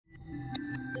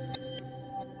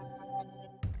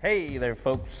Hey there,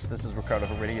 folks. This is Ricardo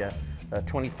Heredia,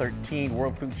 2013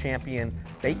 World Food Champion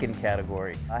Bacon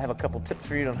category. I have a couple tips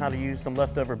for you on how to use some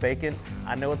leftover bacon.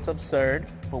 I know it's absurd,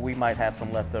 but we might have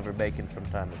some leftover bacon from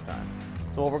time to time.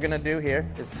 So what we're gonna do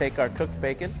here is take our cooked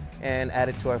bacon and add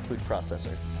it to our food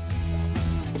processor.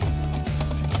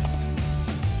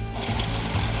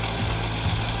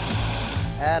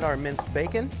 Add our minced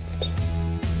bacon.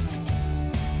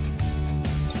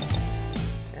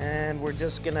 And we're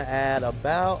just gonna add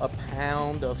about a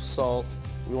pound of salt.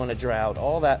 We wanna dry out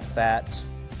all that fat,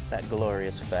 that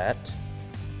glorious fat.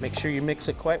 Make sure you mix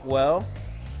it quite well.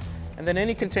 And then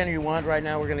any container you want. Right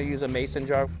now we're gonna use a mason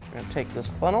jar. We're gonna take this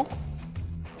funnel,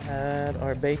 add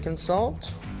our bacon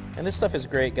salt. And this stuff is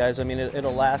great, guys. I mean,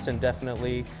 it'll last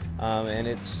indefinitely. And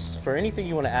it's for anything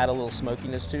you wanna add a little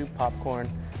smokiness to, popcorn,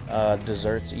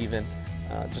 desserts even.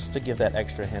 Just to give that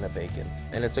extra hint of bacon.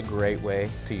 And it's a great way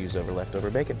to use over leftover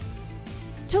bacon.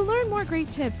 To learn more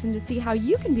great tips and to see how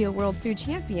you can be a world food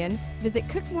champion, visit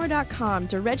cookmore.com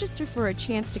to register for a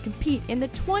chance to compete in the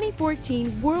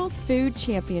 2014 World Food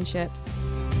Championships.